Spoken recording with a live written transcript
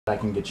I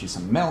can get you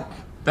some milk.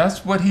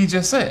 That's what he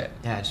just said.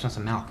 Yeah, I just want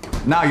some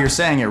milk. No, you're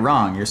saying it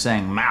wrong. You're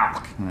saying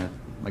milk,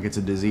 like it's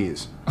a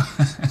disease.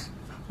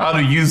 How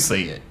do you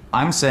say it?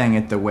 I'm saying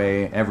it the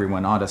way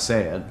everyone ought to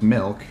say it.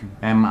 Milk,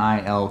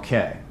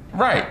 M-I-L-K.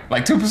 Right,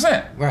 like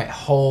 2%. Right,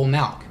 whole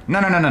milk.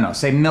 No.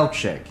 Say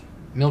milkshake.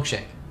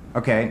 Milkshake.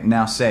 Okay,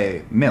 now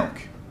say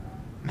milk.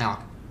 Milk.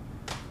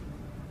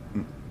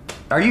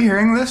 Are you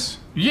hearing this?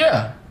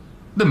 Yeah,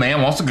 the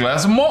man wants a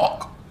glass of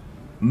milk.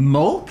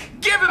 Milk?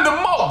 Give him the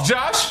milk,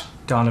 Josh!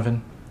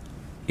 Donovan,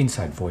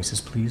 inside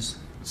voices, please.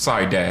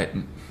 Sorry,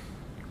 Dad.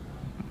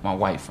 My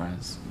white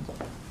friends.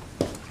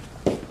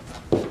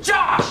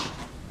 Josh!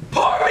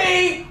 Pour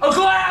me a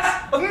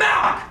glass of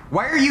milk!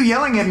 Why are you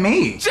yelling at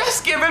me?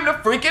 Just give him the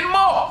freaking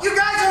milk! You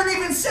guys aren't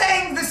even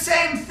saying the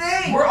same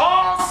thing! We're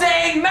all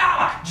saying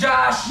milk,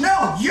 Josh!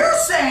 No, you're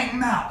saying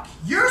milk!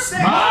 You're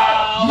saying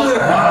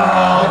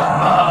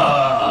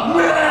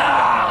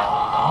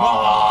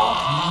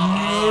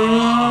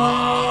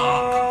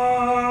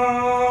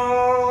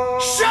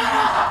Shut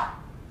up!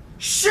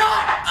 Shut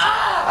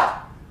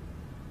up!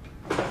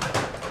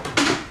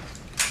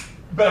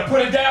 Better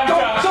put it down,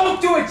 Josh!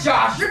 Don't do it,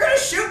 Josh! You're gonna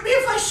shoot me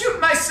if I shoot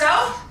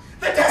myself?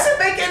 That doesn't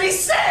make any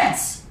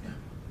sense!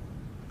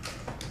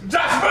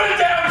 Josh, put it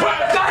down, put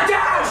it Gun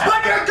down!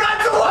 Put your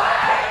guns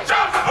away!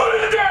 Josh, put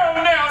it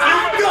down now!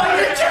 I'm going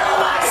to kill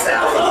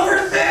myself over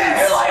this!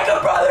 You're like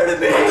a brother to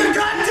me! Put the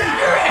gun down!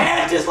 Your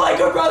hand is like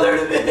a brother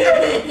to me!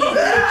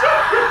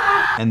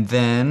 And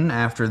then,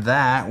 after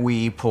that,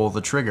 we pull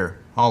the trigger.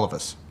 All of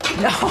us.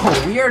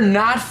 No, we are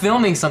not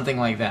filming something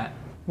like that.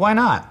 Why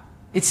not?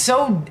 It's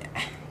so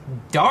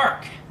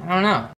dark. I don't know.